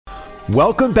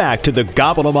Welcome back to the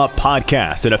Gobble 'em Up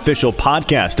Podcast, an official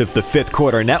podcast of the Fifth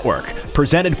Quarter Network,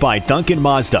 presented by Duncan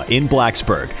Mazda in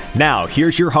Blacksburg. Now,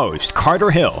 here's your host,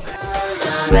 Carter Hill.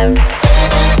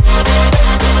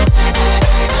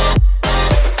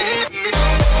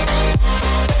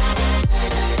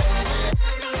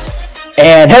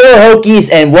 And hello,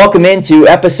 Hokies, and welcome into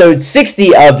episode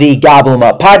 60 of the Gobble 'em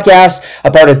Up Podcast,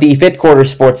 a part of the Fifth Quarter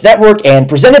Sports Network and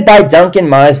presented by Duncan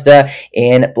Mazda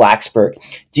in Blacksburg.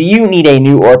 Do you need a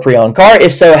new or pre-owned car?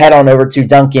 If so, head on over to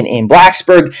Duncan in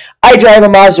Blacksburg. I drive a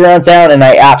Mazda around town, and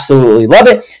I absolutely love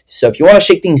it. So if you want to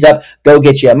shake things up, go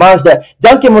get you a Mazda.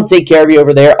 Duncan will take care of you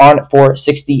over there on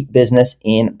 460 Business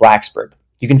in Blacksburg.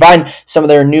 You can find some of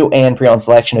their new and pre-owned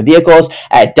selection of vehicles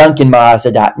at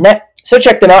duncanmazda.net. So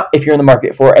check them out if you're in the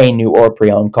market for a new or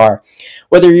pre-owned car.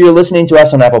 Whether you're listening to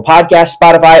us on Apple Podcasts,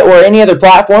 Spotify, or any other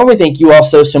platform, we thank you all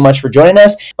so much for joining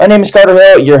us. My name is Carter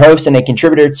Hill, your host and a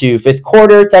contributor to Fifth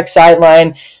Quarter, Tech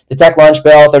Sideline, the Tech Lunch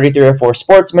Bell, 3304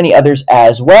 Sports, many others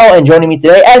as well. And joining me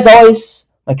today, as always,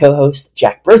 my co-host,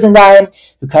 Jack Brizendine,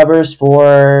 who covers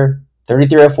for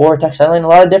 3304 Tech Sideline, a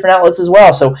lot of different outlets as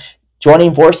well. So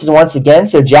joining forces once again.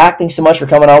 So Jack, thanks so much for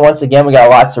coming on once again. We got a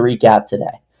lot to recap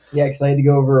today. Yeah, excited to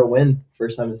go over a win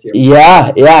first time this year.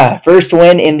 Yeah. First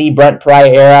win in the Brent Pry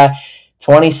era.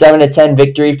 27-10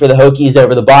 victory for the Hokies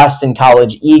over the Boston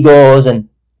College Eagles. And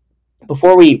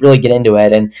before we really get into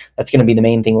it, and that's going to be the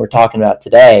main thing we're talking about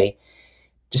today,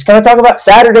 just kind of talk about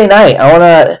Saturday night. I want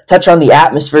to touch on the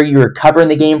atmosphere. You were covering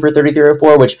the game for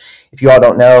 3304, which, if you all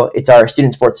don't know, it's our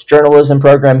student sports journalism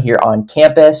program here on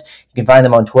campus. You can find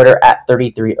them on Twitter at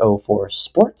 3304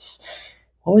 Sports.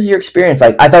 What was your experience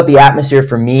like? I thought the atmosphere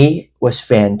for me was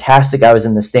fantastic. I was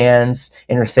in the stands.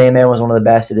 Enter Sandman was one of the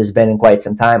best it has been in quite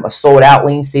some time. A sold-out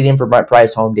Lane Stadium for Brent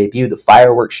Pry's home debut. The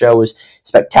fireworks show was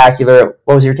spectacular.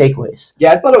 What was your takeaways?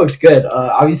 Yeah, I thought it was good.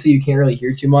 Obviously, you can't really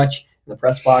hear too much in the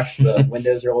press box. The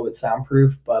windows are a little bit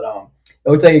soundproof, but it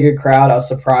looked like a good crowd. I was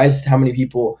surprised how many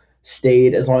people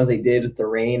stayed as long as they did with the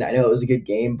rain. I know it was a good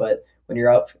game, but when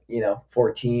you're up,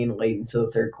 14 late into the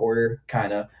third quarter,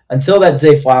 kind of until that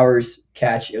Zay Flowers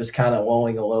catch, it was kind of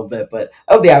lulling a little bit. But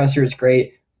I hope the atmosphere was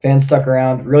great. Fans stuck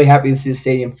around. Really happy to see the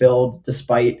stadium filled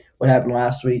despite what happened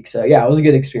last week. So yeah, it was a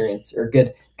good experience or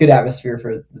good atmosphere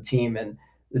for the team and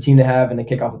the team to have and to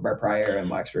kick off the Brent Pry era in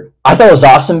Blacksburg. I thought it was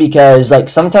awesome because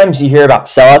sometimes you hear about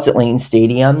sellouts at Lane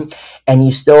Stadium and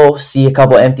you still see a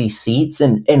couple empty seats.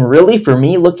 And really for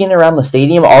me, looking around the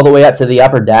stadium all the way up to the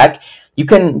upper deck, you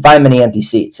couldn't find many empty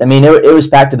seats. I mean, it was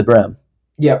packed to the brim.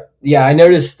 Yeah, I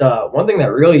noticed one thing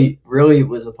that really, really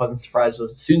was a pleasant surprise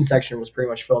was the student section was pretty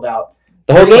much filled out.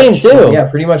 The whole game, too. Yeah,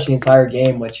 pretty much the entire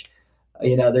game, which,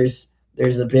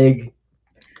 there's a big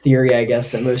theory, I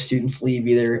guess, that most students leave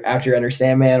either after Enter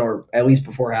Sandman or at least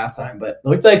before halftime. But it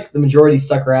looked like the majority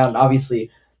stuck around.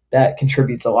 Obviously, that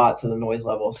contributes a lot to the noise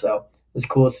level, so it's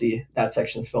cool to see that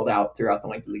section filled out throughout the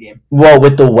length of the game. Well,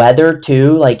 with the weather,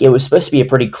 too, it was supposed to be a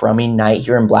pretty crummy night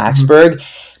here in Blacksburg.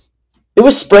 Mm-hmm. It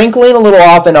was sprinkling a little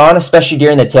off and on, especially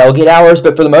during the tailgate hours,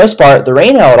 but for the most part, the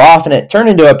rain held off, and it turned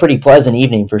into a pretty pleasant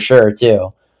evening for sure,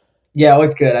 too. Yeah, it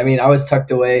looked good. I mean, I was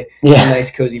tucked away in a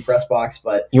nice, cozy press box,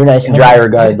 but you were nice and dry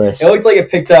regardless. It looked like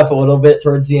it picked up a little bit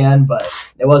towards the end, but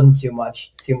it wasn't too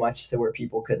much to where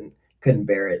people couldn't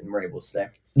bear it and were able to stay.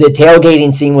 The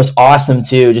tailgating scene was awesome,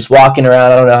 too, just walking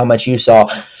around. I don't know how much you saw,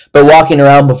 but walking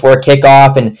around before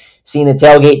kickoff and seeing the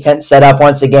tailgate tent set up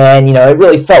once again, it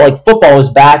really felt like football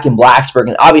was back in Blacksburg,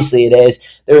 and obviously it is.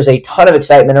 There was a ton of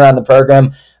excitement around the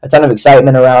program, a ton of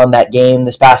excitement around that game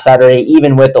this past Saturday,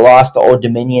 even with the loss to Old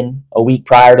Dominion a week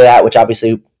prior to that, which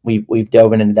obviously we've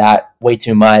dove into that way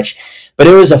too much. But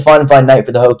it was a fun night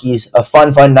for the Hokies, a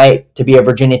fun night to be a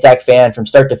Virginia Tech fan from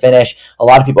start to finish. A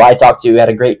lot of people I talked to had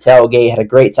a great tailgate, had a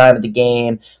great time at the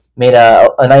game, made a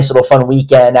nice little fun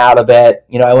weekend out of it.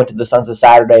 I went to the Sons of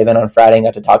Saturday event on Friday and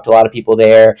got to talk to a lot of people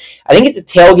there. I didn't get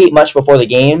to tailgate much before the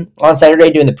game on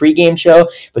Saturday doing the pregame show,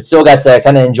 but still got to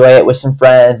kind of enjoy it with some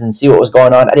friends and see what was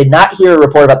going on. I did not hear a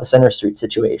report about the Center Street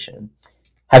situation.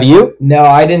 Have you? No,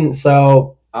 I didn't.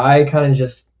 So I kind of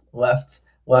just left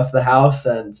the house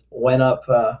and went up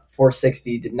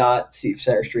 460. Did not see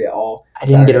Center Street at all. I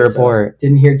didn't get a report. So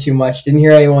didn't hear too much. Didn't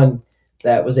hear anyone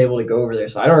that was able to go over there.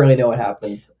 So I don't really know what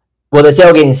happened. Well, the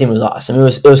tailgating scene was awesome.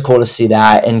 It was cool to see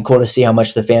that and cool to see how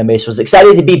much the fan base was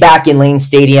excited to be back in Lane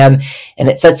Stadium. And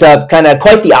it sets up kind of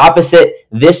quite the opposite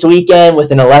this weekend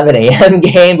with an 11 a.m.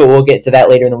 game, but we'll get to that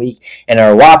later in the week in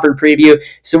our Wofford preview.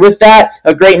 So with that,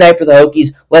 a great night for the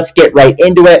Hokies. Let's get right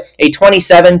into it. A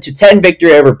 27-10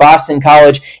 victory over Boston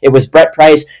College. It was Brent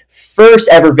Pry's first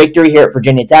ever victory here at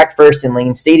Virginia Tech, first in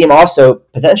Lane Stadium. Also,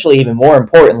 potentially even more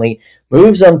importantly,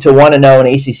 moves them to 1-0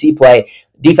 in ACC play.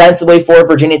 Defensively for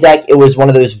Virginia Tech, it was one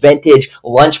of those vintage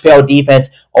lunch pail defense,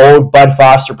 old Bud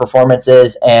Foster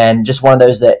performances, and just one of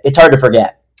those that it's hard to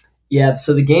forget. Yeah,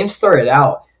 so the game started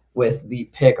out with the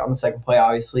pick on the second play,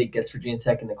 obviously, gets Virginia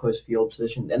Tech in the close field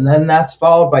position. And then that's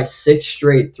followed by 6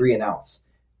 straight 3-and-outs.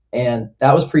 And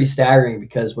that was pretty staggering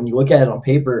because when you look at it on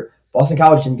paper, Boston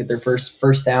College didn't get their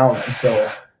first down until,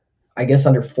 I guess,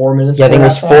 under 4 minutes. Yeah, I think it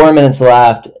was 4 minutes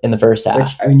left in the first half.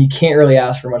 Which, I mean, you can't really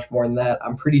ask for much more than that.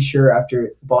 I'm pretty sure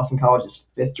after Boston College's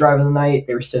 5th drive of the night,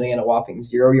 they were sitting at a whopping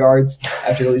 0 yards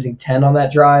after losing 10 on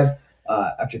that drive,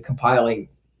 after compiling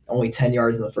only 10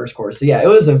 yards in the first quarter. So, yeah, it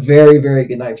was a very, very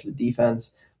good night for the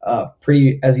defense.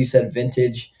 Pretty, as you said,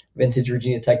 vintage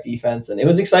Virginia Tech defense. And it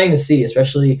was exciting to see,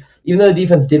 especially even though the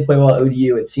defense did play well at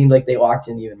ODU, it seemed like they locked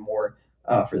in even more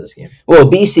for this game.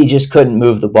 Well, BC just couldn't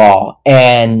move the ball.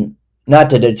 And not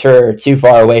to deter too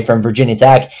far away from Virginia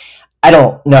Tech, I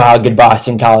don't know how good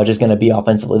Boston College is going to be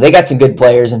offensively. They got some good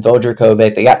players in Phil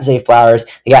Jurkovec. They got Zay Flowers.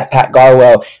 They got Pat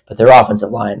Garwo, but their offensive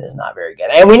line is not very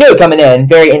good. And we knew it coming in,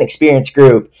 very inexperienced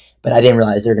group, but I didn't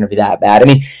realize they were going to be that bad. I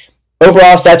mean,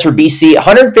 overall stats for BC,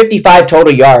 155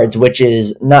 total yards, which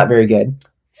is not very good.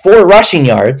 4 rushing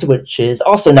yards, which is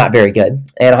also not very good,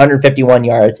 and 151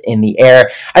 yards in the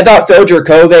air. I thought Phil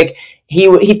Jurkovec, he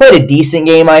played a decent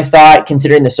game, I thought,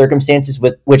 considering the circumstances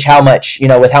with how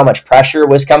much pressure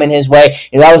was coming his way.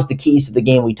 And that was the keys to the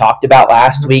game we talked about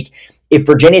last week. If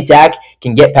Virginia Tech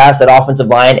can get past that offensive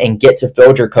line and get to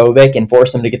Phil Jurkovec and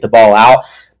force him to get the ball out,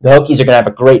 the Hokies are going to have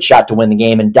a great shot to win the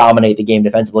game and dominate the game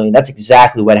defensively, and that's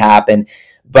exactly what happened.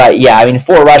 But, yeah, I mean,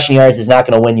 4 rushing yards is not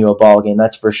going to win you a ball game,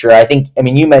 that's for sure.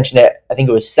 You mentioned it. I think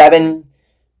it was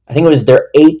their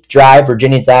 8th drive.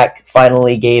 Virginia Tech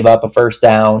finally gave up a first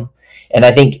down. And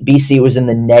I think BC was in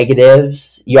the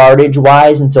negatives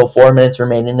yardage-wise until 4 minutes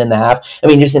remaining in the half. I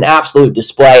mean, just an absolute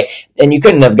display. And you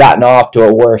couldn't have gotten off to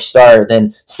a worse start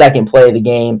than second play of the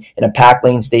game in a packed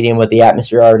Lane Stadium with the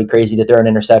atmosphere already crazy to throw an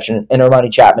interception and Armani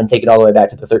Chapman take it all the way back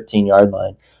to the 13-yard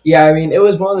line. Yeah, I mean, it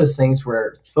was one of those things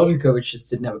where Phil Jurkovec just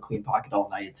didn't have a clean pocket all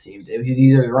night, it seemed. He was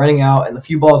either running out, and the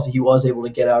few balls that he was able to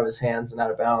get out of his hands and out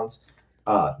of bounds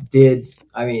there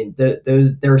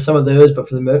were some of those, but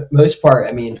for the most part,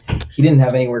 I mean, he didn't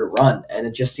have anywhere to run, and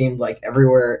it just seemed like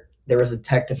everywhere there was a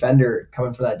Tech defender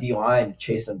coming for that D line to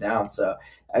chase him down. So,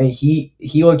 I mean,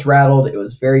 he looked rattled. It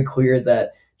was very clear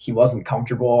that he wasn't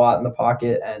comfortable a lot in the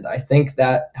pocket, and I think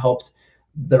that helped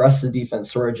the rest of the defense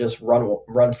sort of just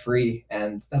run free,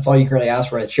 and that's all you can really ask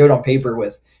for. It showed on paper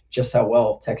with just how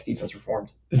well Tech's defense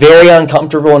performed. Very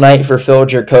uncomfortable night for Phil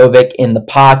Jurkovec in the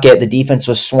pocket. The defense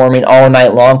was swarming all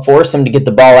night long, forced him to get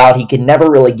the ball out. He could never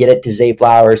really get it to Zay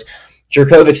Flowers.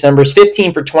 Jurkovec's numbers,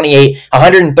 15 for 28,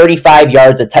 135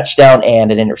 yards, a touchdown, and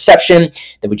an interception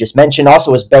that we just mentioned.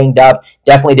 Also was banged up.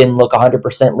 Definitely didn't look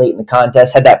 100% late in the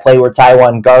contest. Had that play where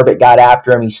Taiwan Garbett got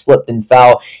after him. He slipped and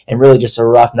fell, and really just a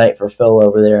rough night for Phil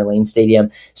over there in Lane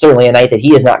Stadium. Certainly a night that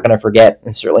he is not going to forget,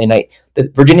 and certainly a night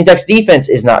that Virginia Tech's defense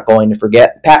is not going to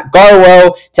forget. Pat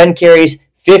Garwo, 10 carries,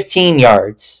 15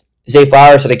 yards. Zay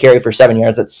Flowers had a carry for 7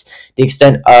 yards. That's the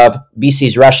extent of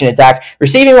BC's rushing attack.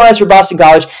 Receiving-wise for Boston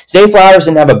College, Zay Flowers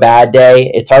didn't have a bad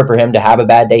day. It's hard for him to have a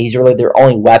bad day. He's really their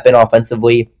only weapon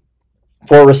offensively.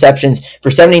 4 receptions for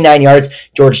 79 yards.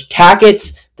 George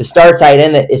Tackett's the star tight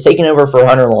end that is taking over for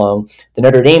Hunter Long. The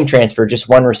Notre Dame transfer, just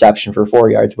 1 reception for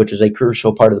 4 yards, which was a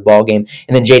crucial part of the ball game.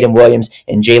 And then Jaden Williams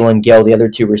and Jalen Gill, the other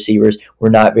 2 receivers, were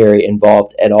not very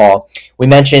involved at all. We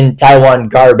mentioned Taiwan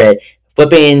Garbett.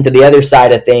 Flipping to the other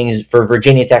side of things for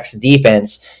Virginia Tech's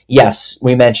defense, yes,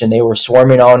 we mentioned they were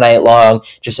swarming all night long.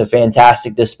 Just a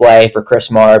fantastic display for Chris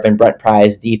Marv and Brent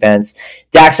Pry's defense.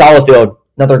 Dax Hollifield,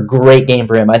 another great game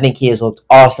for him. I think he has looked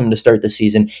awesome to start the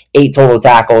season. 8 total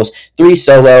tackles, 3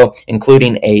 solo,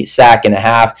 including a sack and a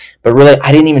half. But really,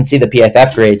 I didn't even see the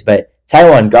PFF grades, but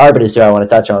Taiwan Garbett is who I want to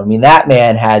touch on. I mean, that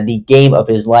man had the game of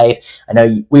his life. I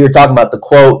know we were talking about the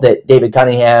quote that David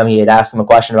Cunningham, he had asked him a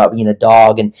question about being a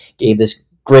dog and gave this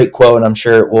great quote, and I'm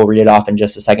sure we'll read it off in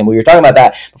just a second. But we were talking about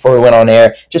that before we went on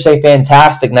air. Just a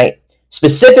fantastic night,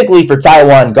 specifically for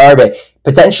Taiwan Garbett,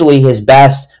 potentially his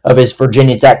best of his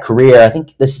Virginia Tech career. I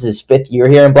think this is his 5th year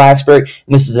here in Blacksburg,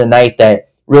 and this is a night that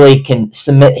really can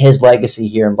cement his legacy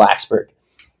here in Blacksburg.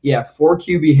 Yeah, 4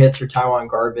 QB hits for Taiwan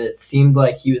Garbett. Seemed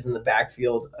like he was in the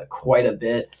backfield quite a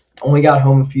bit. Only got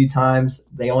home a few times.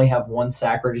 They only have 1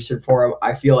 sack registered for him.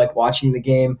 I feel like watching the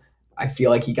game, I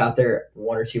feel like he got there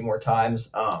 1 or 2 more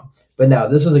times. But no,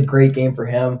 this was a great game for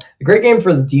him. A great game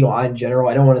for the D-line in general.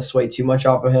 I don't want to sway too much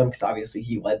off of him because obviously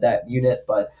he led that unit.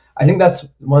 But I think that's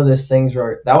one of those things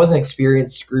where that was an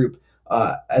experienced group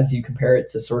as you compare it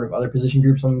to sort of other position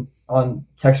groups on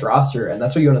Tech's roster, and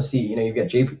that's what you want to see. You know, you've got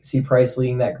J.C. Price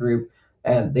leading that group.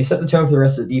 and they set the tone for the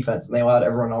rest of the defense, and they allowed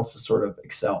everyone else to sort of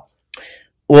excel.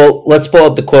 Well, let's pull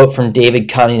up the quote from David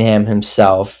Cunningham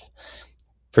himself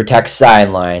for Tech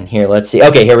Sideline. Here, let's see.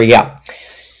 Okay, here we go.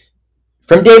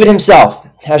 From David himself,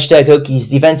 hashtag Hokies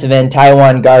defensive end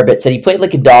Taiwan Garbett said he played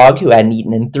like a dog who hadn't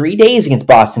eaten in 3 days against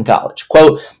Boston College.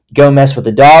 Quote, go mess with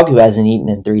a dog who hasn't eaten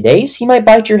in 3 days, he might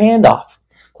bite your hand off.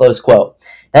 Close quote.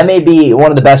 That may be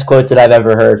one of the best quotes that I've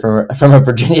ever heard from a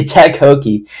Virginia Tech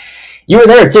Hokie. You were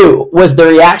there too. Was the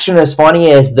reaction as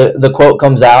funny as the quote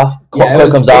comes out?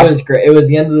 It was great. It was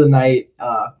the end of the night.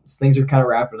 Things were kind of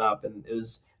wrapping up, and it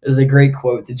was a great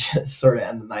quote to just sort of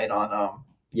end the night on.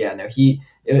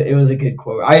 It was a good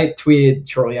quote. I tweeted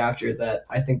shortly after that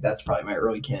I think that's probably my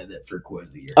early candidate for quote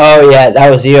of the year. Oh, yeah, that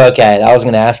was you. Okay, I was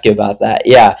going to ask you about that.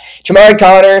 Yeah. Jamari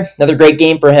Connor, another great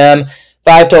game for him.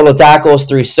 5 total tackles,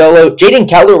 3 solo. Jaden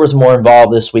Keller was more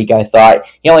involved this week, I thought.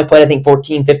 He only played, I think,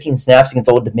 14, 15 snaps against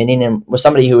Old Dominion and was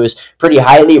somebody who was pretty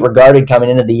highly regarded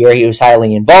coming into the year. He was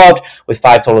highly involved with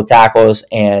 5 total tackles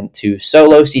and 2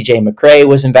 solo. CJ McCray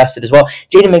was invested as well.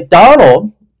 Jaden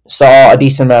McDonald saw a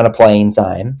decent amount of playing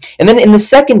time. And then in the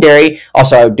secondary,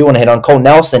 also I do want to hit on Cole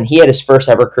Nelson. He had his first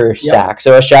ever career sack,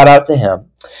 so a shout out to him.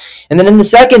 And then in the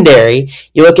secondary,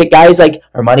 you look at guys like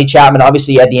Armani Chapman.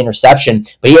 Obviously, he had the interception,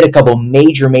 but he had a couple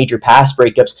major pass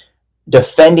breakups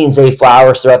defending Zay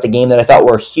Flowers throughout the game that I thought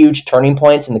were huge turning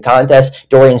points in the contest.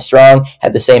 Dorian Strong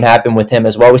had the same happen with him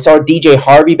as well. We saw DJ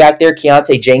Harvey back there.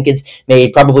 Keontae Jenkins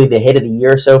made probably the hit of the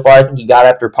year so far. I think he got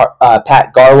after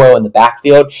Pat Garwo in the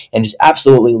backfield and just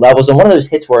absolutely levels. And one of those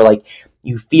hits where like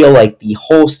you feel like the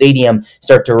whole stadium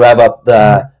start to rev up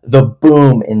the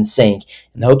boom in sync.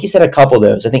 And the Hokies had a couple of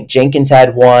those. I think Jenkins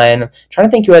had one. I'm trying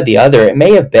to think who had the other. It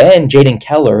may have been Jaden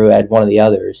Keller who had one of the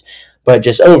others. But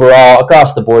just overall,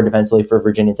 across the board defensively for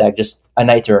Virginia Tech, just a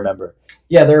night to remember.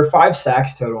 Yeah, there are 5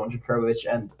 sacks total on Djokovic,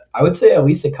 and I would say at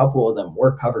least a couple of them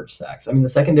were coverage sacks. I mean, the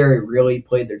secondary really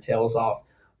played their tails off,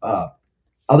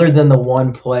 other than the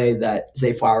one play that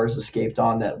Zay Flowers escaped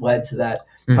on that led to that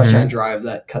touchdown drive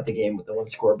that cut the game with the 1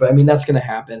 score. But, I mean, that's going to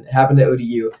happen. It happened at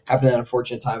ODU. Happened at an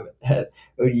unfortunate time at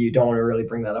ODU. Don't want to really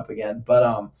bring that up again. But,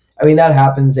 I mean, that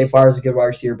happens. Zay Flowers is a good wide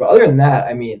receiver. But other than that,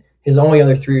 I mean, his only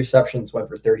other 3 receptions went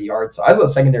for 30 yards. So I thought the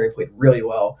secondary played really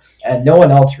well. And no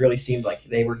one else really seemed like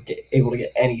they were able to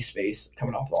get any space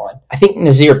coming off the line. I think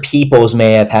Nazir Peoples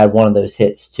may have had one of those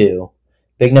hits too.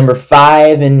 Big number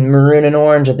 5 in maroon and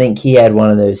orange. I think he had one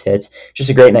of those hits.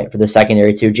 Just a great night for the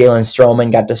secondary too. Jalen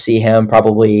Stroman, got to see him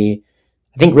probably,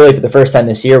 I think really for the first time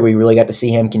this year, we really got to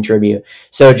see him contribute.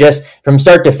 So just from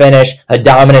start to finish, a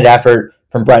dominant effort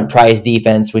from Brent Pry's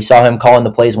defense. We saw him calling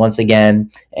the plays once again,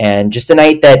 and just a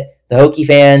night that the Hokie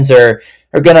fans are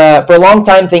gonna, for a long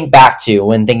time, think back to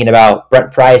when thinking about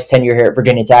Brent Pry's tenure here at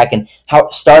Virginia Tech and how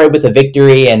it started with a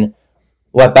victory, and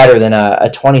what better than a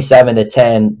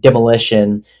 27-10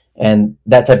 demolition and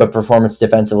that type of performance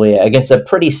defensively against a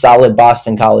pretty solid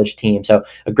Boston College team. So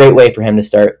a great way for him to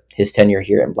start his tenure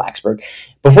here in Blacksburg.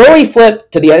 Before we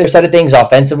flip to the other side of things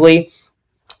offensively,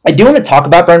 I do want to talk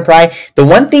about Brent Pry. The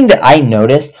one thing that I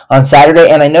noticed on Saturday,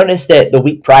 and I noticed it the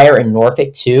week prior in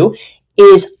Norfolk too,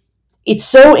 is it's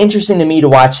so interesting to me to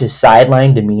watch his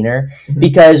sideline demeanor,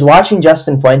 because watching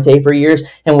Justin Fuente for years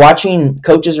and watching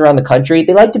coaches around the country,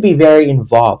 they like to be very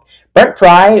involved. Brent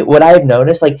Pry, what I've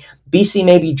noticed, like BC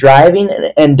may be driving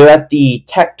and they're at the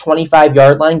Tech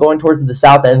 25-yard line going towards the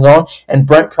south end zone, and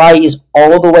Brent Pry is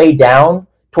all the way down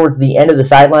towards the end of the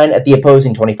sideline at the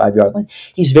opposing 25-yard line.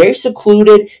 He's very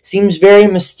secluded, seems very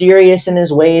mysterious in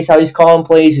his ways, how he's calling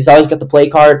plays. He's always got the play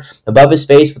card above his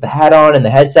face with the hat on and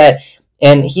the headset.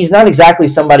 And he's not exactly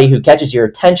somebody who catches your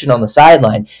attention on the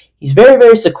sideline. He's very,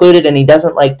 very secluded, and he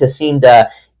doesn't like to seem to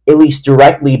at least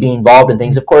directly be involved in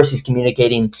things. Of course, he's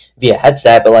communicating via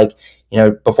headset, but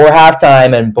before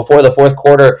halftime and before the fourth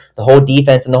quarter, the whole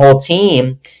defense and the whole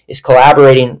team is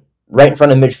collaborating right in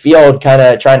front of midfield, kind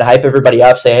of trying to hype everybody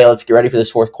up, say, hey, let's get ready for this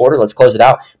fourth quarter, let's close it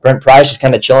out. Brent Pry's just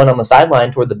kind of chilling on the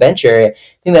sideline toward the bench area. I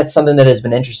think that's something that has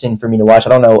been interesting for me to watch. I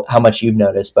don't know how much you've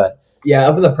noticed, but yeah,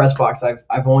 up in the press box,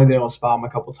 I've only been able to spot him a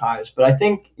couple times. But I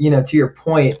think, to your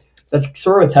point, that's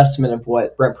sort of a testament of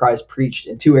what Brent Pry's preached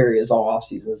in 2 areas all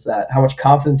offseason, is that how much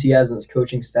confidence he has in his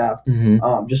coaching staff,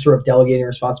 just sort of delegating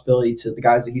responsibility to the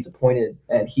guys that he's appointed.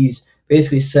 And he's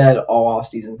basically said all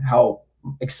offseason how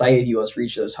excited he was for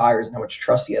each of those hires and how much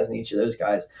trust he has in each of those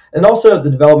guys. And also the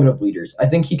development of leaders. I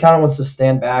think he kind of wants to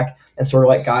stand back and sort of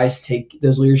let guys take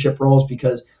those leadership roles,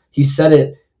 because he said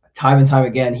it time and time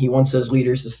again. He wants those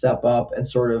leaders to step up and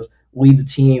sort of lead the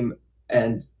team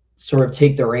and sort of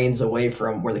take the reins away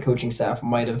from where the coaching staff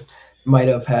might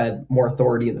have had more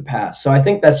authority in the past. So I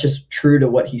think that's just true to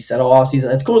what he said all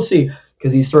offseason. It's cool to see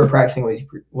because he's sort of practicing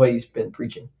what he's been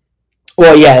preaching.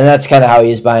 Well, yeah, and that's kind of how he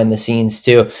is behind the scenes,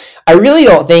 too. I really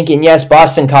don't think, and yes,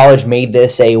 Boston College made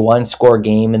this a one-score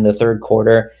game in the third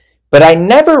quarter, but I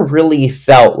never really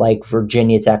felt like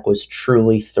Virginia Tech was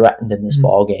truly threatened in this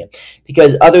ball game.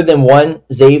 Because other than one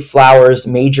Zay Flowers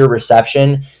major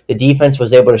reception, the defense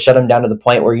was able to shut him down to the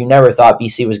point where you never thought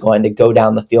BC was going to go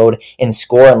down the field and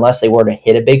score unless they were to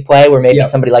hit a big play where maybe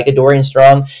somebody like a Dorian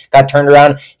Strong got turned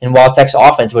around. And while Tech's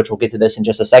offense, which we'll get to this in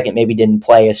just a second, maybe didn't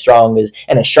play as strong as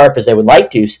and as sharp as they would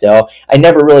like to still, I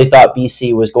never really thought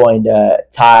BC was going to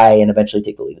tie and eventually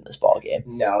take the lead in this ball game.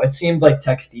 No, it seemed like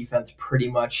Tech's defense pretty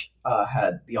much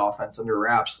had the offense under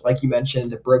wraps. Like you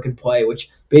mentioned, a broken play, which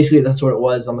basically that's what it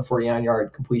was on the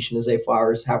 49-yard completion to Zay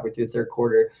Flowers halfway through the third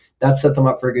quarter. That set them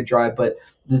up for a good drive. But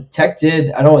the Tech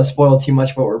did, I don't want to spoil too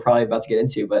much what we're probably about to get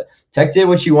into, but Tech did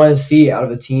what you want to see out of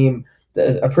a team, that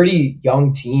is a pretty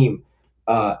young team,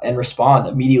 and respond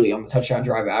immediately on the touchdown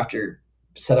drive after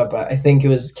set up. I think it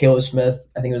was Caleb Smith.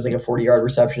 I think it was like a 40-yard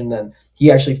reception. Then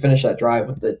he actually finished that drive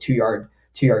with the two-yard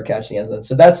catch in the end zone.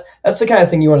 So that's the kind of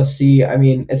thing you want to see. I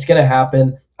mean, it's going to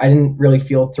happen. I didn't really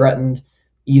feel threatened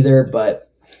either, but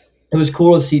it was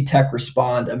cool to see Tech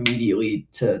respond immediately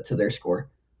to their score.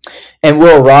 And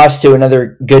Will Ross, too,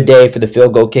 another good day for the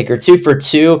field goal kicker. 2 for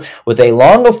 2 with a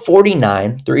long of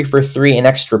 49, 3 for 3 in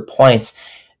extra points.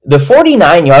 The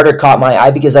 49-yarder caught my eye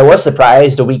because I was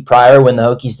surprised a week prior when the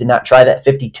Hokies did not try that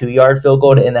 52-yard field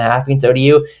goal to end the half against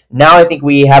ODU. Now I think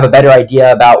we have a better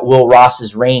idea about Will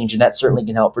Ross's range, and that certainly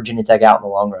can help Virginia Tech out in the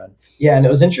long run. Yeah, and it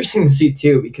was interesting to see,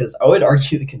 too, because I would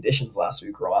argue the conditions last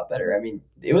week were a lot better. I mean,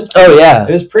 it was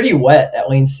pretty wet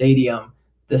at Lane Stadium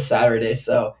this Saturday,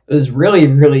 so it was really,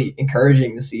 really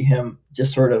encouraging to see him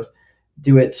just sort of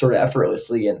do it sort of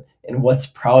effortlessly in what's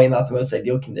probably not the most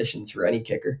ideal conditions for any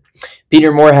kicker.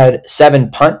 Peter Moore had 7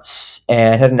 punts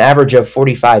and had an average of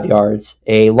 45 yards,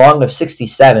 a long of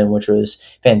 67, which was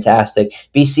fantastic.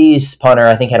 BC's punter,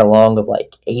 I think, had a long of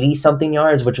like 80-something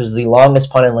yards, which was the longest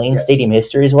punt in Lane Stadium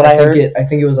history is what I heard. I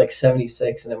think it was like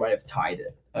 76, and it might have tied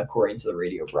it, according to the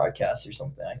radio broadcast or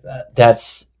something like that.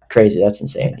 That's crazy. That's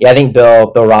insane. Yeah, I think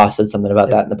Bill Ross said something about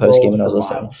that in the postgame when I was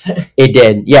listening. It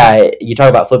did. Yeah, you talk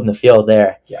about flipping the field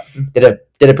there. Yeah.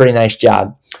 Did a pretty nice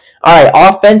job. All right,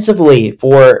 offensively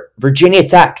for Virginia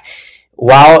Tech,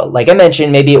 while, like I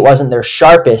mentioned, maybe it wasn't their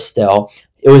sharpest still,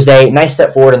 it was a nice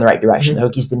step forward in the right direction. The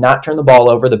Hokies did not turn the ball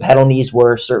over. The penalties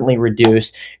were certainly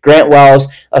reduced. Grant Wells,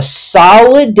 a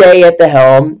solid day at the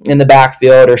helm in the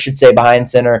backfield, or should say behind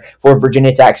center, for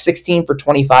Virginia Tech. 16 for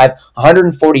 25,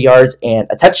 140 yards, and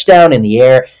a touchdown in the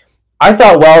air. I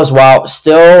thought Wells, while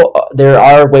still there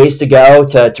are ways to go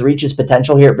to reach his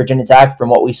potential here at Virginia Tech from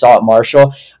what we saw at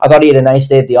Marshall, I thought he had a nice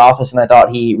day at the office, and I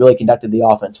thought he really conducted the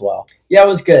offense well. Yeah, it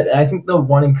was good. And I think the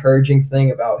one encouraging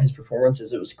thing about his performance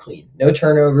is it was clean. No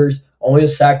turnovers, only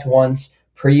was sacked once,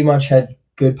 pretty much had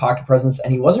good pocket presence,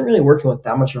 and he wasn't really working with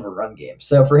that much of a run game.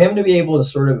 So for him to be able to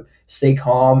sort of stay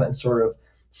calm and sort of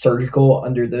surgical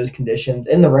under those conditions,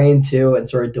 in the rain too, and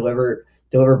sort of deliver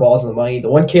balls in the money. The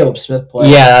one Caleb Smith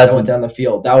play that went down the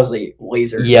field, that was a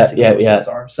laser. His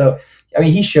arm. So, I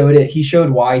mean, he showed it. He showed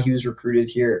why he was recruited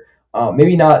here.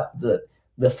 Maybe not the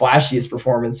flashiest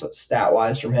performance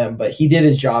stat-wise from him, but he did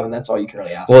his job, and that's all you can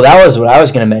really ask for. Well, that was what I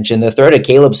was going to mention. The throw to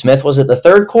Caleb Smith, was it the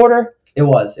third quarter? It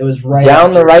was right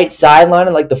down the right sideline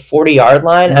at like the 40-yard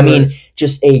line. I mean,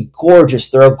 just a gorgeous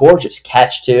throw, gorgeous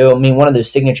catch too. I mean, one of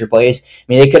those signature plays. I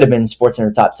mean, they could have been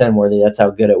SportsCenter top 10 worthy. That's how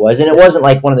good it was. And it wasn't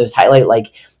like one of those highlight,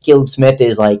 like Caleb Smith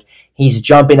is like he's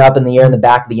jumping up in the air in the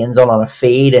back of the end zone on a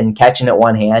fade and catching it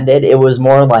one-handed. It was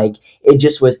more like it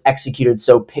just was executed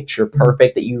so picture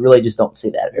perfect that you really just don't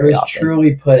see that very often. It was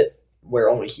truly put where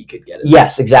only he could get it.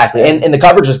 Yes, exactly. And the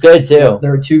coverage was good, too.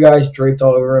 There were 2 guys draped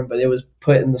all over him, but it was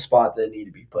put in the spot that it needed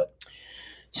to be put.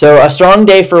 So a strong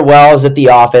day for Wells at the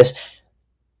office.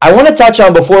 I want to touch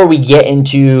on, before we get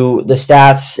into the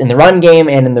stats in the run game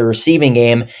and in the receiving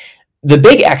game, the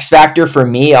big X factor for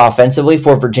me offensively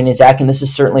for Virginia Tech, and this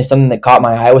is certainly something that caught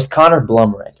my eye, was Connor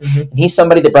Blumerick. And he's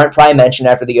somebody that Brent Pry mentioned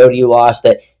after the ODU loss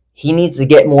that he needs to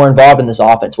get more involved in this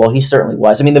offense. Well, he certainly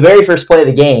was. I mean, the very first play of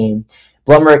the game,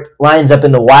 Blumerick lines up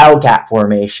in the Wildcat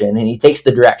formation, and he takes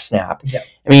the direct snap. Yeah.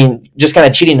 I mean, just kind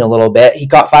of cheating a little bit. He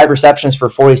caught 5 receptions for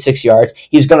 46 yards.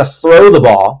 He was going to throw the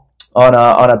ball on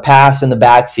a pass in the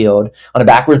backfield, on a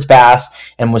backwards pass,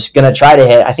 and was going to try to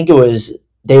hit, I think it was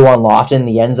Daewon Lofton in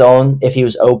the end zone if he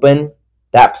was open.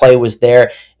 That play was there,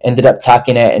 ended up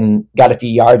tucking it and got a few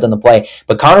yards on the play.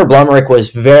 But Connor Blumerick was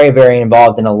very, very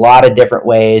involved in a lot of different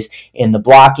ways, in the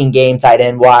blocking game, tight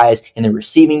end wise, in the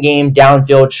receiving game,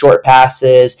 downfield, short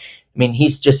passes. I mean,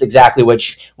 he's just exactly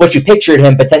what you pictured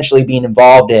him potentially being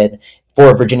involved in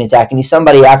for Virginia Tech. And he's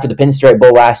somebody after the Pinstripe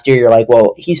Bowl last year, you're like,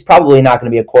 well, he's probably not going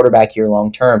to be a quarterback here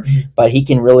long term, but he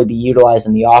can really be utilized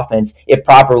in the offense if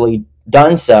properly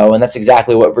done so. And that's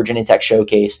exactly what Virginia Tech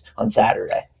showcased on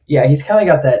Saturday. Yeah, he's kind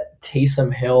of got that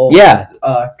Taysom Hill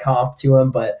comp to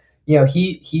him, but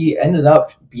he ended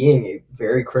up being a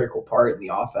very critical part in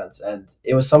the offense, and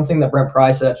it was something that Brent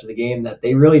Pry said after the game that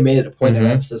they really made it a point of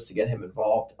emphasis to get him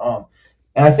involved.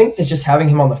 And I think that just having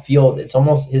him on the field, it's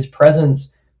almost his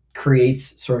presence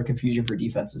creates sort of confusion for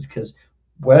defenses because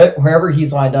wherever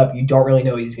he's lined up, you don't really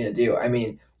know what he's going to do. I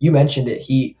mean, you mentioned it.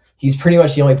 He's pretty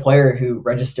much the only player who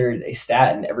registered a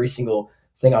stat in every single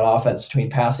thing on offense between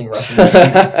passing, rushing, and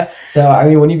receiving. So I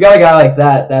mean, when you've got a guy like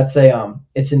that, that's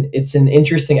it's an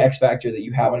interesting X factor that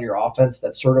you have on your offense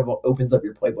that sort of opens up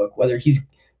your playbook, whether he's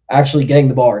actually getting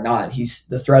the ball or not. He's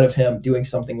the threat of him doing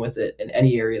something with it in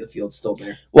any area of the field still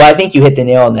there. Well, I think you hit the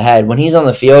nail on the head. When he's on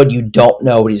the field, you don't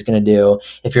know what he's going to do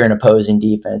if you're an opposing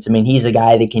defense. I mean, he's a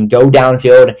guy that can go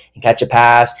downfield and catch a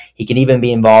pass. He can even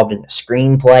be involved in a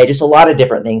screenplay. Just a lot of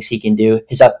different things he can do.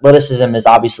 His athleticism is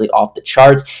obviously off the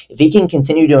charts. If he can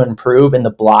continue to improve in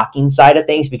the blocking side of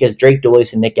things, because Drake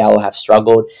Dulius and Nick Gallo have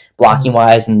struggled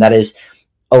blocking-wise, and that is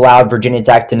allowed Virginia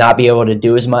Tech to not be able to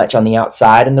do as much on the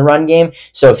outside in the run game.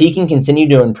 So if he can continue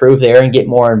to improve there and get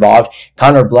more involved,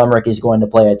 Connor Blumrick is going to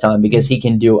play a ton because he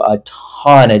can do a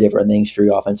ton of different things for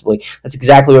you offensively. That's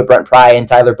exactly what Brent Pry and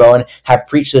Tyler Bowen have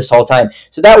preached this whole time.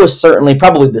 So that was certainly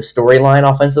probably the storyline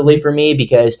offensively for me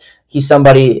because he's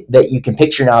somebody that you can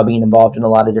picture now being involved in a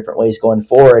lot of different ways going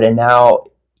forward. And now,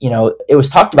 it was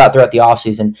talked about throughout the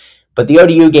offseason, but the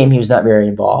ODU game, he was not very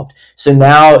involved. So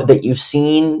now that you've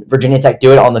seen Virginia Tech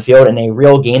do it on the field in a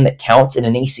real game that counts, in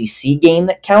an ACC game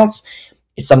that counts,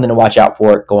 it's something to watch out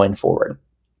for going forward.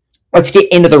 Let's get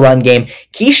into the run game.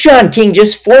 Keyshawn King,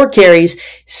 just 4 carries,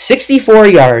 64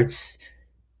 yards,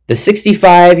 the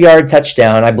 65-yard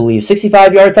touchdown, I believe.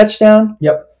 65-yard touchdown?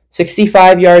 Yep.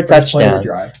 65-yard touchdown.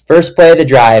 First play of the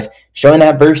drive, showing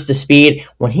that burst of speed.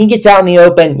 When he gets out in the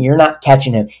open, you're not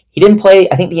catching him. He didn't play,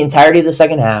 I think, the entirety of the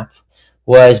second half.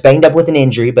 Was banged up with an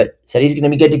injury, but said he's going to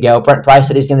be good to go. Brent Pry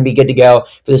said he's going to be good to go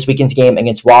for this weekend's game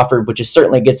against Wofford, which is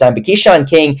certainly a good sign. But Keyshawn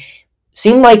King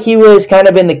seemed like he was kind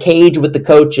of in the cage with the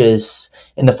coaches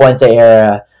in the Fuente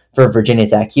era for Virginia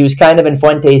Tech. He was kind of in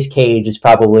Fuente's cage is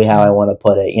probably how I want to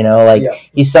put it.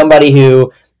 He's somebody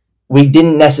who we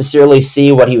didn't necessarily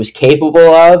see what he was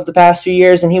capable of the past few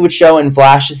years, and he would show in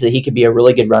flashes that he could be a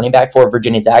really good running back for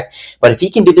Virginia Tech. But if he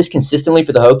can do this consistently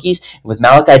for the Hokies, with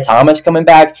Malachi Thomas coming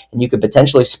back, and you could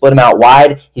potentially split him out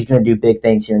wide, he's going to do big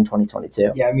things here in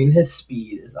 2022. Yeah, I mean, his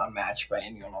speed is unmatched by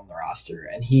anyone on the roster.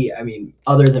 And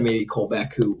other than maybe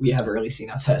Colbeck, who we haven't really seen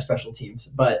outside of special teams.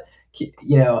 But,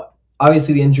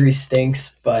 obviously the injury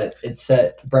stinks, but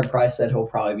Brent Pry said he'll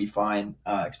probably be fine.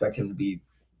 Expect him to be,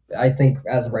 I think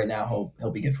as of right now,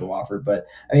 he'll be good for Wofford. But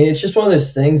it's just one of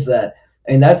those things that,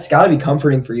 that's got to be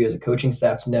comforting for you as a coaching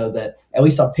staff to know that at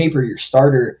least on paper, your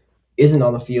starter isn't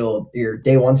on the field, your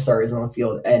day one starter isn't on the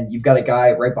field, and you've got a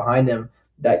guy right behind him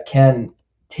that can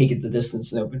take it the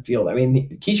distance in open field.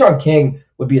 Keyshawn King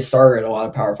would be a starter at a lot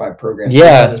of Power 5 programs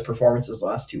based on his performances the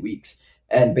last 2 weeks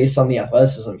and based on the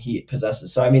athleticism he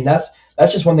possesses. So,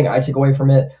 that's just one thing I take away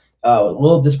from it. A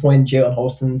little disappointed Jalen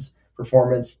Holston's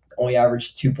performance, only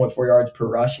averaged 2.4 yards per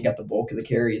rush and got the bulk of the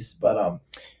carries. But I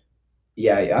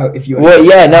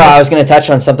was going to touch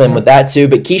on something with that too.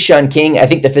 But Keyshawn King, I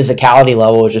think the physicality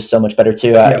level is just so much better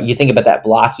too. You think about that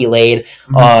block he laid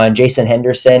on Jason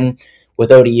Henderson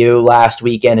with ODU last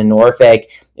weekend in Norfolk.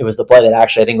 It was the play that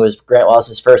actually I think it was Grant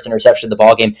Wells' first interception of the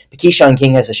ball game. But Keyshawn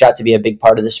King has a shot to be a big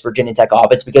part of this Virginia Tech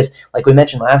offense because, like we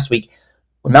mentioned last week,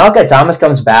 when Malachi Thomas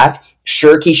comes back,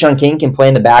 sure, Keyshawn King can play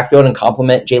in the backfield and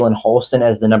complement Jalen Holston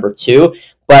as the number 2.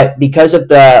 But because of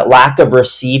the lack of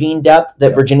receiving depth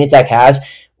that Virginia Tech has,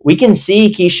 we can see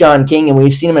Keyshawn King, and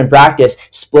we've seen him in practice,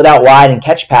 split out wide and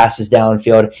catch passes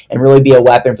downfield and really be a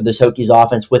weapon for this Hokies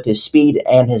offense with his speed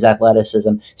and his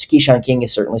athleticism. So Keyshawn King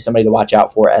is certainly somebody to watch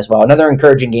out for as well. Another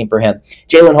encouraging game for him.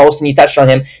 Jalen Holston, you touched on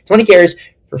him, 20 carries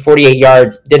for 48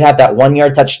 yards, did have that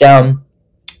 1-yard touchdown.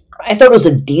 I thought it was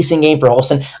a decent game for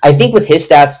Holston. I think with his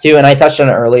stats too, and I touched on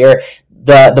it earlier,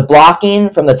 the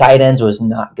blocking from the tight ends was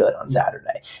not good on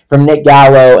Saturday from Nick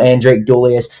Gallo and Drake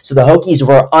Dulius. So the Hokies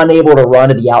were unable to run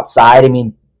to the outside.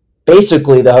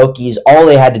 Basically the Hokies, all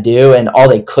they had to do and all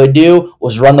they could do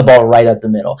was run the ball right up the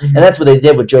middle. And that's what they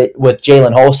did with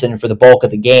Jalen Holston for the bulk of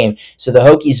the game. So the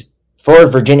Hokies, for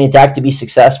Virginia Tech to be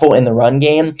successful in the run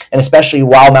game, and especially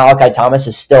while Malachi Thomas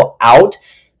is still out,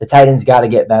 the tight ends got to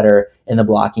get better in the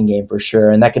blocking game for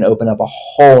sure, and that can open up a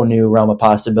whole new realm of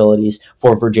possibilities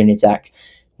for Virginia Tech.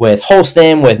 with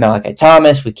Holston, with Malachi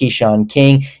Thomas, with Keyshawn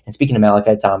King. And speaking of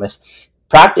Malachi Thomas,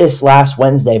 practiced last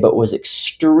Wednesday, but was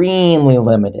extremely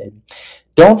limited.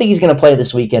 Don't think he's going to play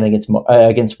this weekend against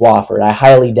Wofford. I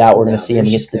highly doubt we're going to see him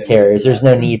against the Terriers. There's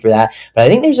no need for that. But I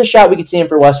think there's a shot we could see him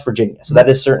for West Virginia. So that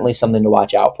is certainly something to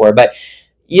watch out for. But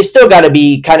you still got to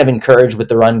be kind of encouraged with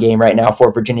the run game right now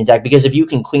for Virginia Tech, because if you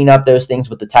can clean up those things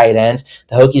with the tight ends,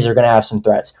 the Hokies are going to have some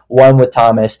threats. One, with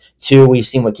Thomas. Two, we've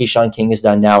seen what Keyshawn King has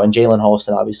done now, and Jalen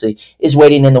Holston obviously is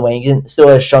waiting in the wings and still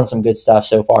has shown some good stuff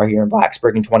so far here in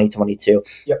Blacksburg in 2022.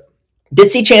 Yep. Did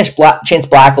see Chance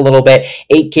Black a little bit,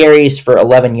 8 carries for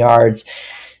 11 yards.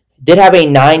 Did have a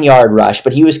 9-yard rush,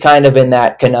 but he was kind of in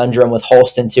that conundrum with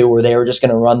Holston too, where they were just going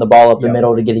to run the ball up the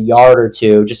middle to get a yard or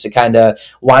two, just to kind of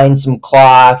wind some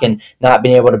clock and not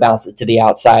being able to bounce it to the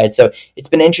outside. So it's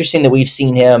been interesting that we've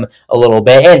seen him a little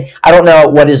bit. And I don't know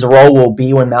what his role will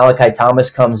be when Malachi Thomas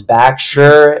comes back.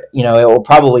 Sure, it will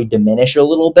probably diminish a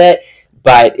little bit.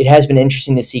 But it has been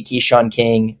interesting to see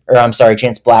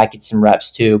Chance Black get some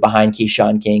reps too behind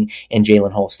Keyshawn King and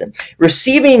Jalen Holston.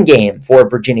 Receiving game for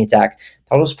Virginia Tech.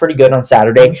 Thought it was pretty good on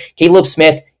Saturday. Caleb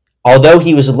Smith, although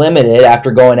he was limited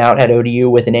after going out at ODU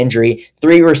with an injury,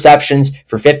 3 receptions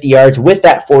for 50 yards with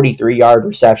that 43-yard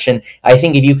reception. I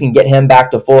think if you can get him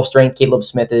back to full strength, Caleb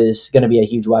Smith is going to be a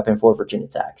huge weapon for Virginia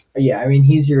Tech. Yeah, I mean,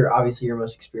 he's obviously your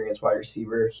most experienced wide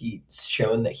receiver. He's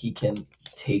shown that he can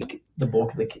take the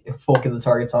bulk of the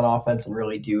targets on offense and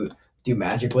really do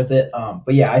magic with it.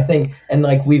 But yeah, I think, and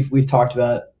like we've talked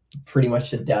about pretty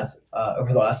much to death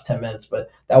over the last 10 minutes, but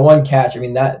that one catch, I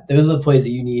mean, those are the plays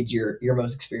that you need your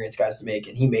most experienced guys to make,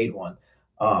 and he made one.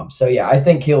 So yeah, I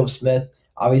think Caleb Smith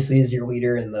obviously is your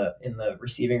leader in the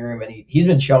receiving room, and he's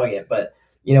been showing it. But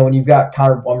when you've got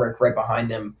Connor Blumrick right behind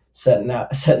him setting up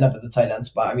at the tight end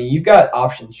spot, I mean, you've got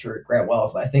options for Grant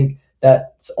Wells, and I think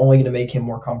that's only going to make him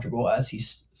more comfortable as he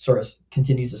sort of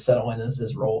continues to settle in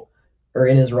his role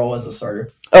as a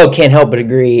starter. Oh, can't help but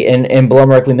agree. And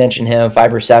Blumrick, we mentioned him,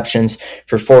 5 receptions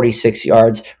for 46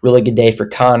 yards. Really good day for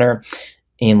Connor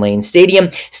in Lane Stadium.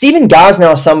 Stephen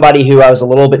Gosnell is somebody who I was a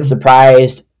little bit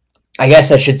surprised. I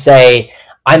guess I should say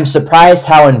I'm surprised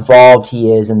how involved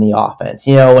he is in the offense.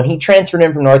 When he transferred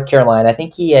in from North Carolina, I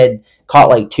think he had caught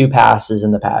like 2 passes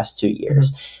in the past 2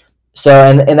 years. Mm-hmm. So,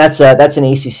 and that's an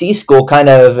ACC school kind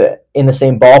of in the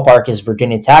same ballpark as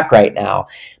Virginia Tech right now.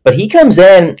 But he comes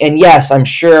in, and yes, I'm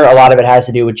sure a lot of it has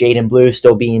to do with Jaden Blue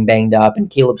still being banged up and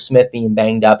Caleb Smith being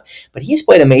banged up. But he's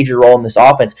played a major role in this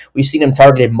offense. We've seen him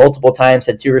targeted multiple times,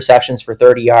 had 2 receptions for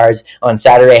 30 yards. On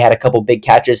Saturday, had a couple big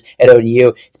catches at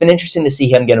ODU. It's been interesting to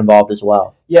see him get involved as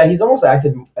well. Yeah, he's almost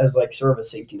acted as like sort of a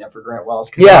safety net for Grant Wells,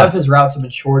 because a lot of his routes have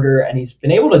been shorter, and he's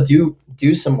been able to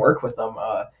do some work with them.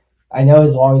 I know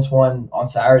his longest one on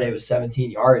Saturday was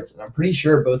 17 yards, and I'm pretty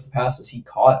sure both the passes he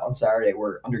caught on Saturday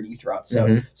were underneath routes.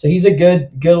 So he's a good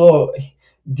little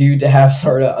dude to have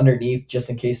sort of underneath just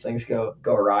in case things go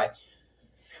awry.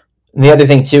 And the other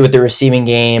thing, too, with the receiving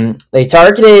game, they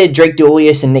targeted Drake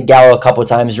Dulius and Nick Gallo a couple of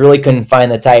times, really couldn't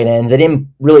find the tight ends. They didn't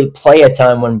really play a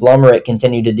ton when Blumrick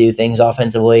continued to do things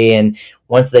offensively, and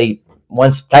once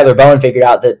Tyler Bowen figured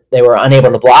out that they were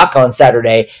unable to block on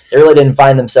Saturday, they really didn't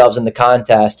find themselves in the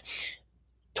contest.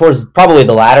 Towards probably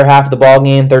the latter half of the ball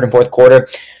game, 3rd and 4th quarter,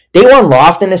 Dajuan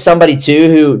Lofton is somebody, too,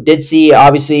 who did see,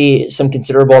 obviously, some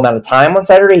considerable amount of time on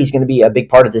Saturday. He's going to be a big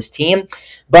part of this team,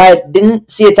 but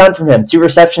didn't see a ton from him. 2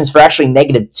 receptions for actually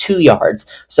 -2 yards.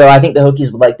 So I think the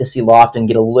Hokies would like to see Lofton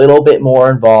get a little bit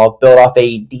more involved, build off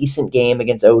a decent game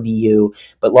against ODU,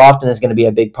 but Lofton is going to be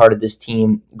a big part of this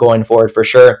team going forward for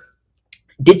sure.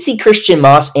 Did see Christian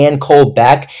Moss and Cole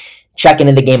Beck check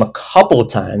into the game a couple of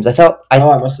times. I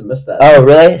must have missed that. Oh,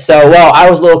 really? So, I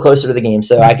was a little closer to the game,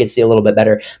 so I could see a little bit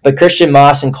better. But Christian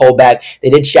Moss and Cole Beck, they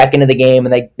did check into the game,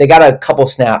 and they got a couple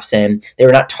snaps in. They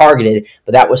were not targeted,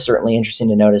 but that was certainly interesting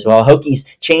to note as well. Hokies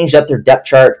changed up their depth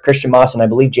chart. Christian Moss and I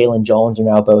believe Jalen Jones are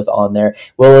now both on there.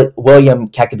 William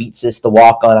Kakavitsis, the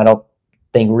walk-on, I don't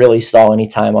think really saw any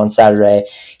time on Saturday.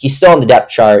 He's still on the depth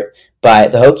chart,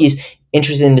 but the Hokies,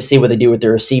 interesting to see what they do with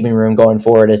their receiving room going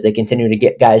forward as they continue to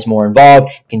get guys more involved,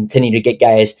 continue to get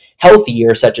guys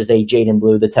healthier, such as a Jaden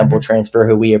Blue, the Temple transfer,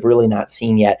 who we have really not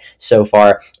seen yet so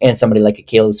far, and somebody like a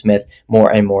Caleb Smith more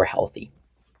and more healthy.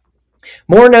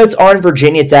 More notes on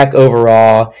Virginia Tech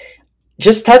overall.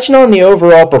 Just touching on the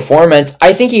overall performance,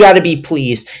 I think you got to be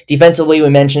pleased. Defensively, we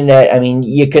mentioned it. I mean,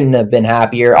 you couldn't have been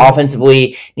happier.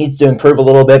 Offensively, needs to improve a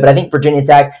little bit, but I think Virginia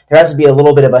Tech, there has to be a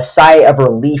little bit of a sigh of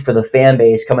relief for the fan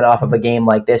base coming off of a game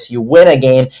like this. You win a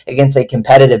game against a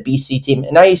competitive BC team,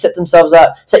 and now you set yourselves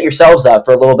up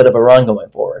for a little bit of a run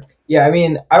going forward. Yeah, I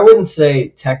mean, I wouldn't say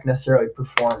Tech necessarily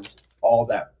performed all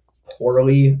that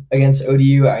poorly against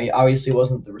ODU. I mean, obviously it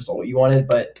wasn't the result you wanted,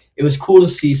 but it was cool to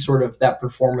see sort of that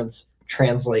performance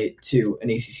translate to an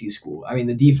ACC school. I mean,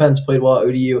 the defense played well at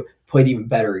ODU, played even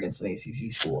better against an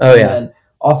ACC school. Oh yeah. And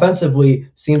offensively,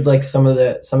 seemed like some of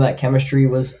that chemistry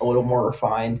was a little more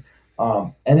refined.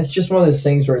 And it's just one of those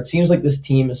things where it seems like this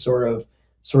team is sort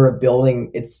of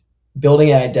building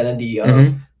an identity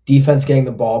of defense getting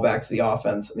the ball back to the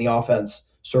offense, and the offense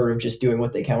sort of just doing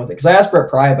what they can with it. Because I asked Brett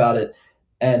Pry about it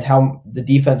and how the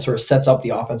defense sort of sets up the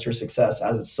offense for success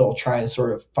as it's still trying to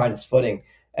sort of find its footing.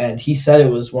 And he said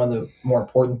it was one of the more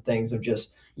important things of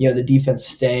just, the defense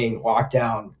staying locked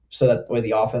down so that way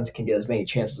the offense can get as many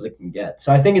chances as it can get.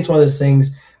 So I think it's one of those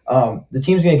things. The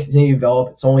team's going to continue to develop.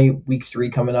 It's only week 3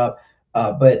 coming up.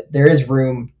 But there is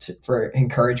room for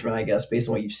encouragement, I guess, based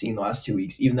on what you've seen the last 2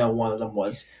 weeks, even though one of them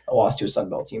was a loss to a Sun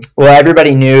Belt team. Well,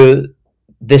 everybody knew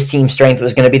this team's strength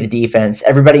was going to be the defense.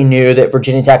 Everybody knew that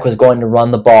Virginia Tech was going to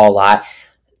run the ball a lot.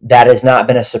 That has not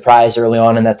been a surprise early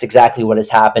on, and that's exactly what has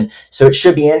happened. So it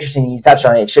should be interesting. You touched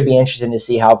on it. It should be interesting to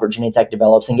see how Virginia Tech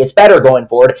develops and gets better going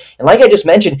forward. And like I just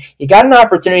mentioned, you got an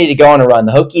opportunity to go on a run.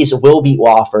 The Hokies will beat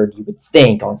Wofford, you would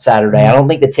think, on Saturday. I don't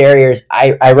think the Terriers,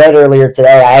 I read earlier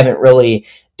today, I haven't really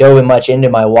dove much into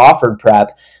my Wofford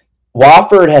prep.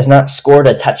 Wofford has not scored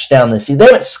a touchdown this season. They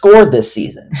haven't scored this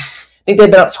season. I think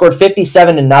they've been outscored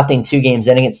 57-0 2 games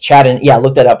in against Chattanooga. Yeah,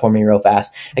 look that up for me real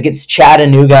fast. Against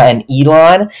Chattanooga and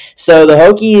Elon. So the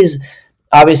Hokies,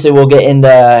 obviously, we'll get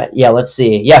into, let's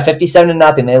see. Yeah,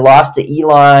 57-0. They lost to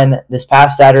Elon this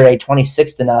past Saturday,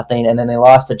 26-0, and then they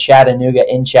lost to Chattanooga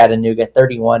in Chattanooga,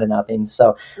 31-0.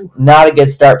 So not a good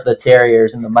start for the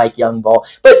Terriers in the Mike Young Bowl.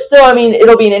 But still, I mean,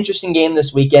 it'll be an interesting game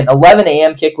this weekend. 11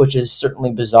 a.m. kick, which is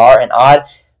certainly bizarre and odd.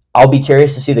 I'll be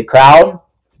curious to see the crowd,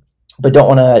 but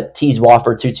don't want to tease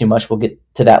Wofford too much. We'll get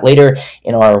to that later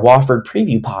in our Wofford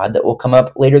preview pod that will come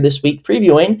up later this week,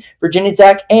 previewing Virginia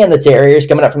Tech and the Terriers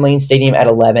coming up from Lane Stadium at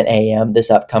 11 a.m.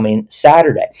 this upcoming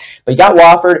Saturday. But you got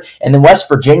Wofford, and then West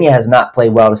Virginia has not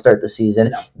played well to start the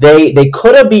season. No. They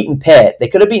could have beaten Pitt. They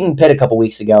could have beaten Pitt a couple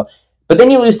weeks ago. But then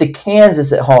you lose to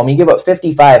Kansas at home. You give up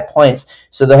 55 points.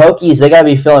 So the Hokies, they got to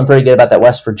be feeling pretty good about that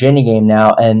West Virginia game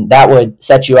now, and that would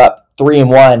set you up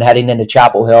 3-1 heading into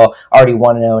Chapel Hill, already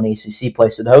 1-0 in ACC play.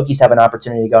 So the Hokies have an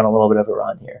opportunity to go on a little bit of a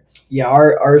run here. Yeah,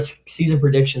 our season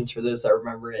predictions, for those that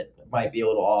remember it, might be a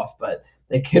little off, but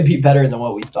they could be better than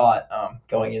what we thought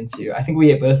going into. I think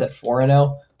we both at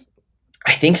 4-0.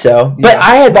 I think so. But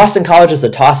I had Boston College as a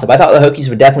toss-up. I thought the Hokies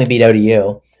would definitely beat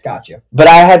ODU. Gotcha. But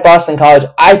I had Boston College.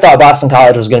 I thought Boston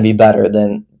College was going to be better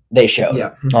than they showed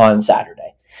on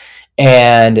Saturday.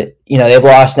 And, they've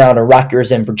lost now to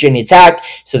Rutgers and Virginia Tech,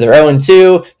 so they're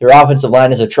 0-2. Their offensive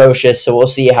line is atrocious, so we'll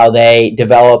see how they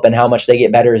develop and how much they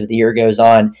get better as the year goes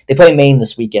on. They play Maine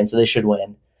this weekend, so they should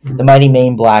win. The mighty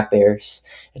Maine Black Bears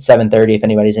at 7:30 if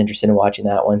anybody's interested in watching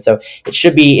that one. So it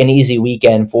should be an easy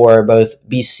weekend for both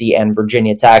BC and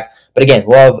Virginia Tech. But again,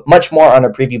 we'll have much more on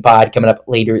our preview pod coming up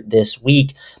later this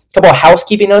week. A couple of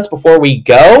housekeeping notes before we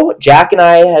go. Jack and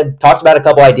I had talked about a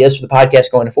couple ideas for the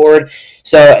podcast going forward.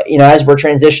 So, as we're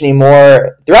transitioning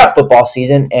more throughout football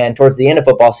season and towards the end of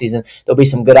football season, there'll be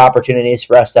some good opportunities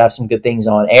for us to have some good things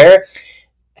on air.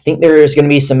 I think there's going to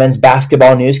be some men's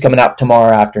basketball news coming out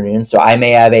tomorrow afternoon, so I may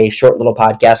have a short little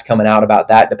podcast coming out about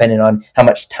that, depending on how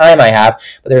much time I have.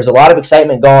 But there's a lot of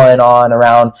excitement going on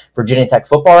around Virginia Tech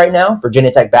football right now.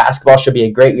 Virginia Tech basketball should be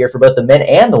a great year for both the men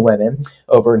and the women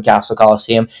over in Castle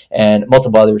Coliseum, and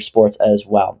multiple other sports as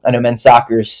well. I know men's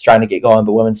soccer is trying to get going,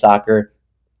 but women's soccer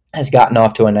has gotten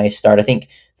off to a nice start. I think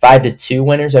 5-2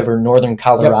 winners over Northern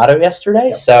Colorado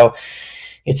yesterday. So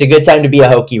it's a good time to be a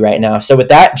Hokie right now. So with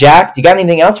that, Jack, do you got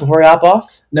anything else before we hop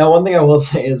off? No, one thing I will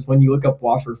say is when you look up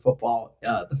Wofford football,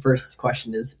 the first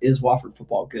question is Wofford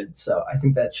football good? So I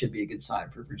think that should be a good sign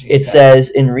for Virginia Tech. It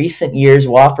says, in recent years,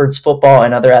 Wofford's football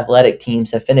and other athletic teams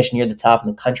have finished near the top in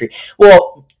the country.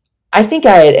 Well, I think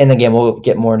and again, we'll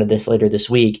get more into this later this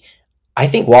week, I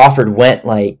think Wofford went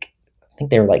I think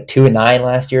they were 2-9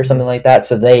 last year or something like that.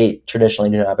 So they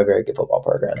traditionally do not have a very good football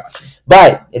program. Gotcha.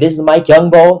 But it is the Mike Young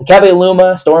Bowl, the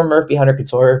Cabaluma, Storm Murphy, Hunter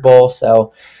Couture Bowl.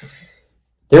 So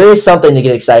there is something to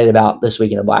get excited about this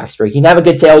weekend in Blacksburg. You can have a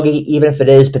good tailgate, even if it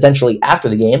is potentially after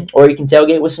the game, or you can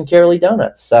tailgate with some Carolee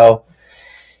donuts. So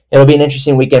it'll be an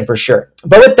interesting weekend for sure.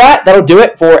 But with that, that'll do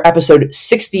it for episode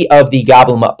 60 of the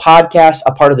Gobble 'em Up podcast,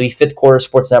 a part of the Fifth Quarter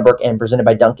Sports Network and presented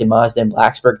by Duncan Mazda in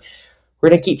Blacksburg. We're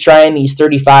going to keep trying these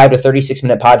 35 to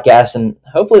 36-minute podcasts, and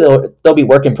hopefully they'll be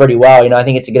working pretty well. I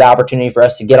think it's a good opportunity for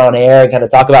us to get on air and kind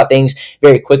of talk about things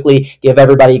very quickly, give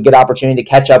everybody a good opportunity to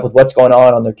catch up with what's going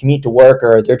on their commute to work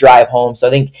or their drive home. So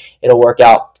I think it'll work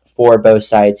out for both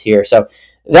sides here. So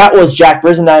That was Jack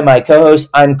Brizendine, my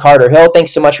co-host. I'm Carter Hill.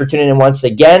 Thanks so much for tuning in once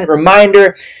again.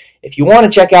 Reminder, if you want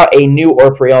to check out a new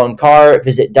or pre-owned car,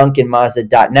 visit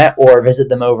DuncanMazda.net or visit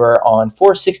them over on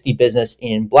 460 Business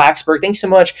in Blacksburg. Thanks so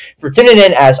much for tuning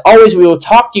in. As always, we will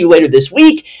talk to you later this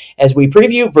week as we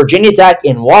preview Virginia Tech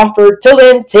in Wofford. Till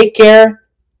then, take care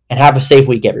and have a safe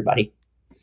week, everybody.